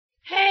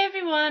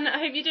everyone, I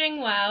hope you're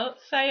doing well.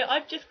 So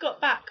I've just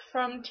got back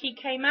from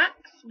TK Maxx,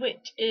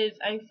 which is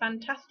a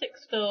fantastic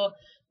store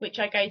which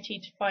I go to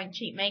find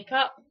cheap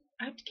makeup.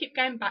 I have to keep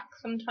going back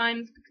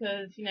sometimes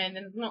because,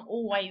 there's not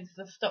always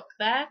the stock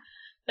there.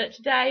 But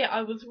today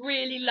I was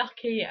really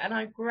lucky and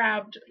I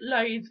grabbed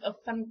loads of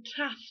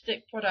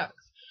fantastic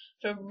products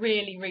for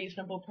really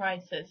reasonable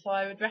prices. So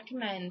I would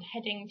recommend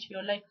heading to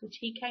your local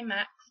TK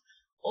Maxx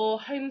or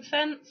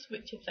HomeSense,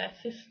 which is their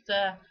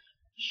sister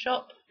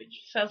shop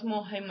which sells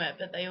more homeware,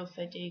 but they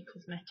also do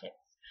cosmetics,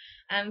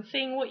 and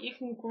seeing what you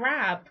can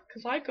grab,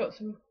 because I got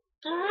some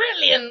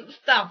brilliant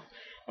stuff.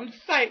 I'm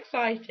so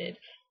excited.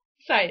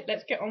 So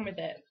let's get on with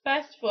it.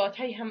 First of all, I'll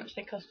tell you how much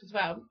they cost as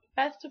well.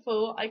 First of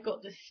all, I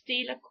got the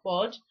Stilla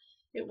quad.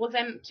 It was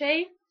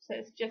empty, so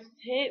it's just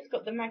here. It's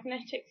got the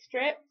magnetic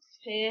strips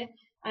here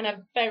and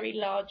a very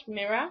large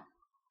mirror.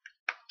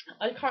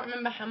 I can't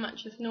remember how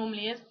much this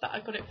normally is, but I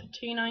got it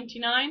for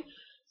 £2.99,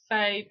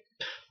 so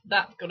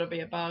that's got to be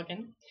a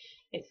bargain.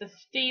 It's a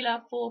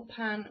Stilla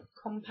 4-pan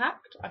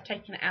compact. I've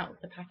taken it out of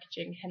the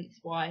packaging, hence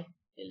why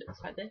it looks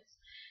like this.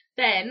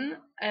 Then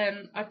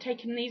I've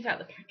taken these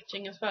out of the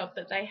packaging as well,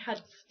 but they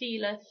had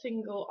Stilla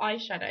single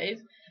eyeshadows,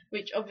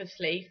 which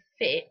obviously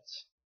fit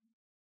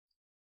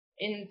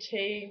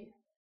into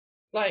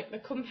like the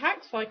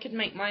compact, so I could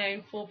make my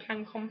own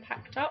 4-pan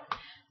compact up.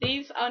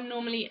 These are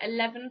normally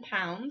 £11.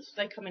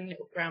 They come in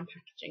little brown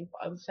packaging,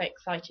 but I was so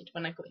excited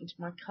when I got into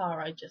my car,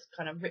 I just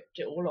kind of ripped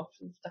it all off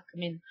and stuck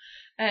them in.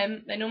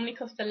 They normally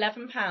cost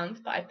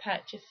 £11, but I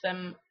purchased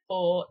them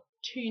for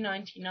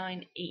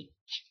 £2.99 each.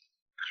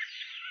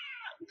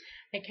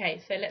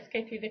 Okay, so let's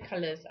go through the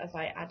colours as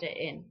I add it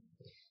in.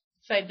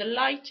 So the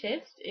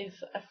lightest is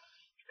a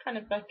kind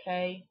of like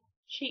a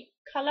cheap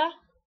colour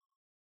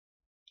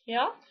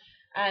here,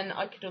 and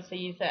I could also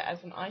use it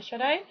as an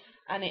eyeshadow,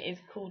 and it is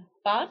called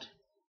Bud.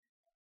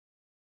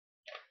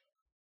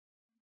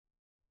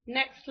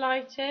 Next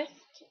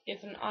lightest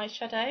is an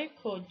eyeshadow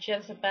called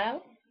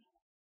Jezebel.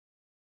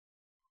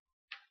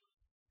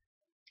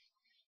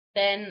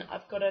 Then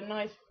I've got a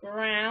nice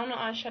brown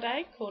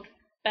eyeshadow called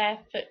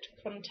Barefoot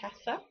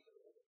Contessa.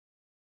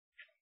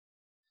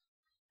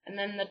 And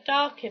then the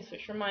darkest,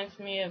 which reminds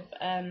me of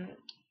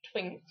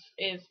Twinks,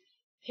 is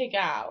Pigge,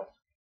 I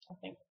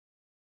think.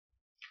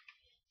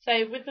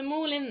 So with them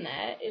all in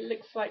there, it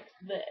looks like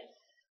this.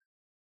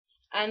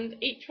 And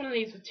each one of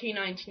these was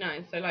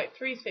 £2.99, so like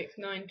 3, 6,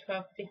 9,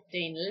 12,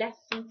 15, less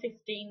than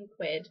 15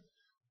 quid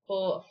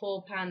for a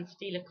 4-pan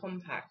Stilla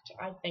compact.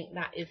 I think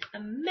that is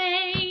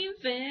amazing.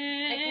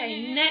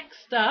 Okay,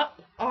 next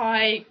up,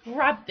 I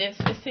grabbed this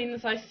as soon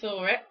as I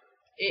saw it.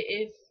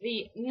 It is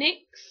the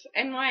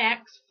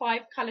NYX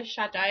 5-colour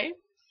shadow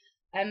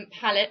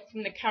palette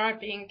from the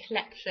Caribbean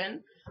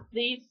collection.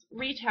 These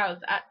retails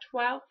at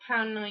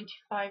 £12.95,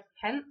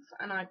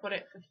 and I got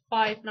it for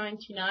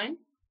 £5.99.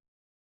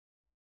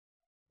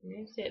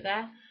 You see it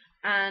there,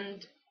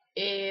 and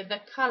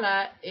the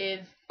colour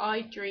is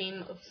I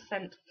Dream of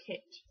Scent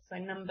Kit, so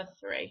number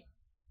 3.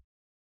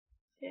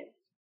 See it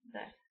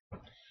there.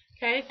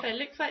 Okay, so it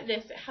looks like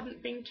this. It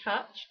hadn't been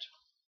touched.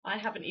 I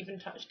haven't even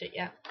touched it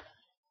yet,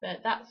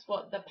 but that's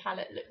what the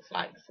palette looks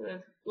like. So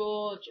there's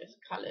gorgeous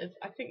colours.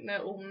 I think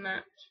they're all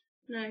matte.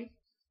 No,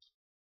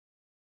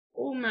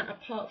 all matte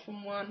apart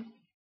from one.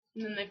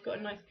 And then they've got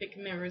a nice big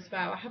mirror as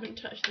well. I haven't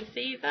touched this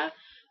either,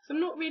 so I'm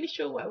not really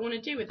sure what I want to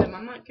do with them.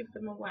 I might give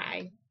them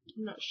away.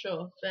 I'm not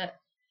sure. But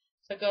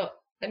so I got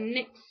a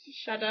NYX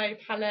shadow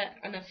palette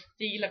and a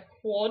Stilla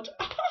quad.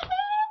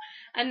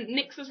 And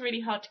NYX was really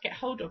hard to get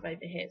hold of over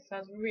here, so I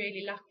was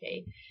really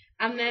lucky.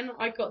 And then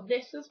I got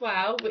this as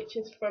well, which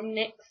is from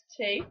NYX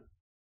too.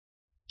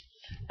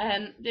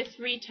 This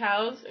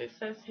retails, it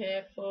says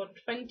here, for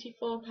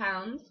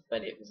 £24,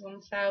 but it was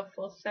on sale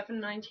for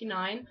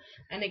 £7.99,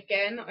 and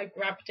again I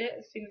grabbed it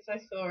as soon as I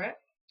saw it.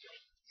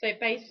 So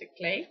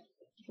basically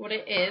what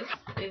it is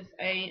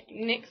a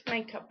NYX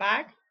makeup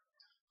bag,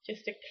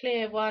 just a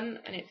clear one,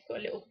 and it's got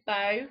a little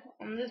bow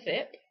on the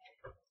zip.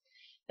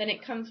 Then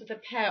it comes with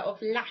a pair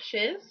of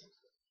lashes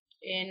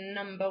in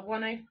number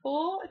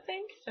 104, I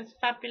think. It says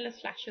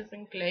Fabulous Lashes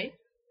and Glue,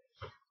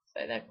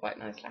 so they're quite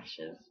nice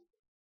lashes.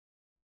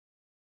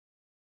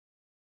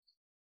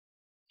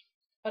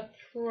 I'd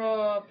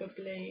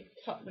probably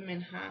cut them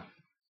in half.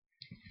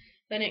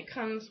 Then it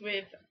comes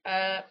with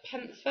a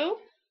pencil,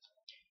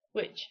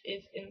 which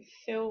is in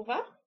silver.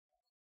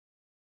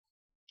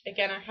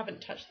 Again, I haven't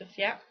touched this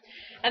yet.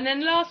 And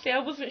then lastly, I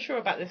wasn't sure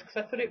about this because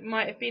I thought it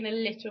might have been a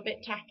little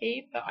bit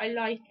tacky, but I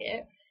like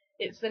it.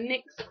 It's the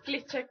NYX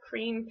Glitter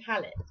Cream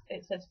Palette.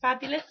 It says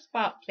Fabulous,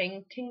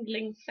 Sparkling,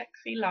 Tingling,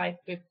 Sexy Life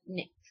with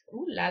NYX.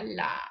 Ooh la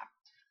la.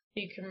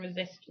 Who can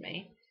resist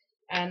me?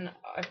 And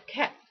I've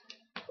kept...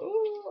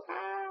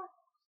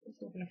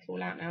 It's all going to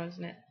fall out now,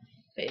 isn't it?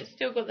 But it's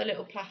still got the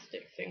little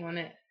plastic thing on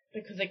it,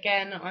 because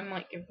again, I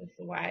might give this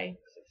away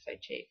because it's so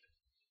cheap.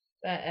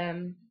 But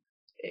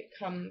it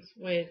comes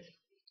with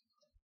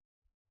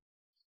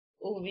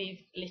all these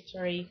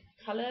glittery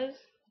colours.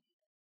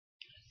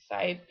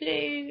 So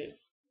blue,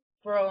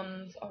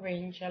 bronze,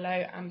 orange,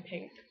 yellow and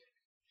pink.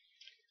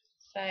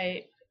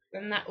 So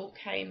and that all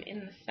came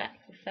in the set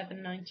for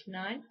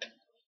 $7.99.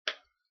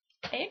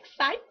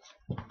 Excited!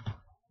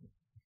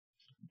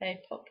 They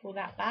popped all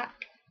that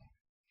back.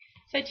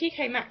 So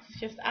TK Maxx is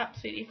just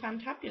absolutely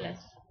fantabulous.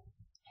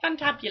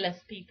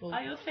 Fantabulous, people.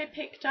 I also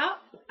picked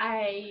up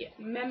a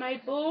memo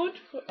board,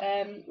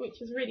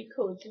 which is really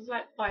cool. This is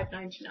like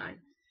 $5.99,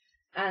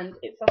 and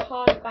it's a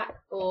hardback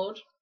board,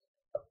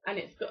 and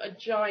it's got a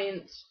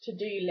giant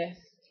to-do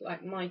list,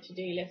 like my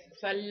to-do list,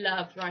 because I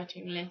love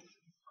writing lists.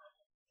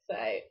 So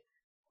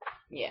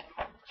yeah,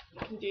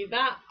 I can do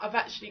that. I've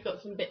actually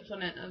got some bits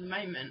on it at the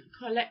moment.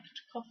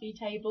 Collect coffee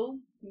table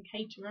and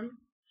cater them,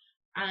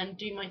 and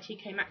do my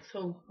TK Maxx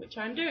haul, which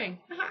I'm doing.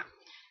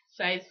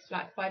 So it's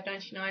like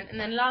 $5.99. And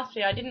then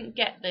lastly, I didn't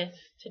get this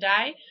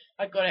today.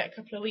 I got it a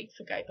couple of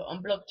weeks ago, but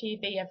on Blog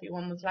TV,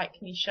 everyone was like,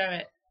 "Can you show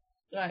it?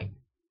 Like,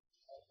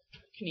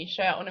 can you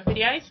show it on a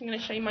video?" So I'm going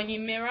to show you my new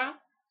mirror.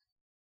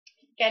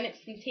 Again,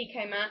 it's from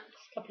TK Maxx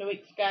a couple of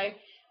weeks ago,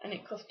 and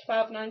it cost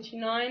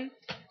 $12.99.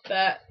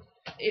 But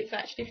it's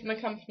actually from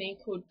a company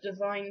called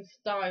Design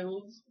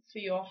Styles for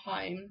Your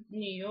Home,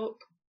 New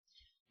York.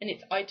 And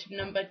it's item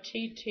number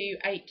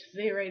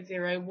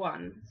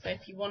 228001. So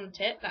if you want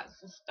it, that's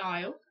the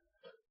style.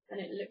 And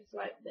it looks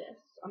like this.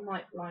 I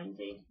might blind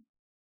you.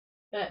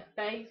 But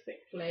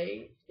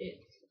basically,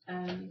 it's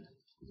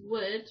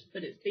wood,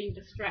 but it's been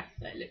distressed,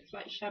 so it looks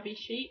like shabby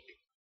chic.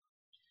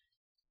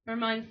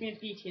 Reminds me of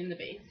Beauty and the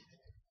Beast.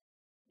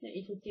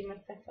 You can see my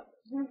setup.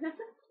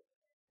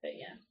 But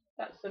yeah,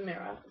 that's the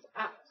mirror. It's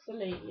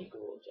absolutely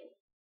gorgeous.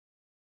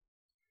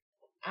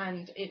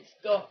 And it's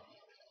got,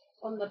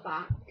 on the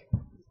back,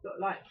 it's got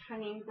like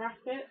hanging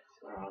brackets.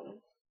 Where are they?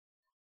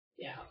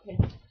 Yeah, up here.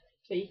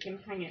 So you can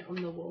hang it on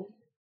the wall.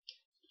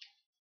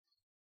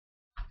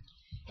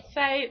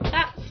 So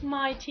that's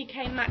my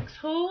TK Maxx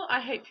haul. I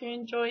hope you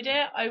enjoyed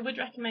it. I would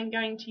recommend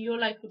going to your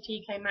local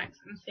TK Maxx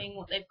and seeing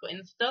what they've got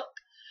in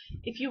stock.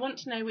 If you want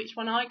to know which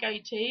one I go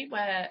to,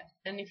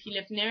 and if you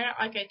live near it,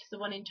 I go to the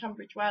one in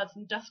Tunbridge Wells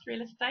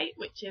Industrial Estate,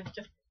 which is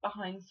just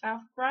behind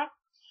Southborough.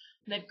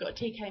 They've got a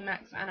TK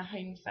Maxx and a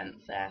Home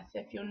Sense there, so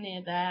if you're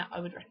near there, I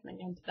would recommend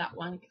going to that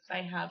one because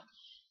they have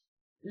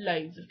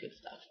loads of good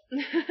stuff.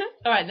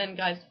 Alright then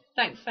guys,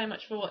 thanks so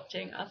much for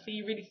watching. I'll see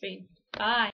you really soon. Bye!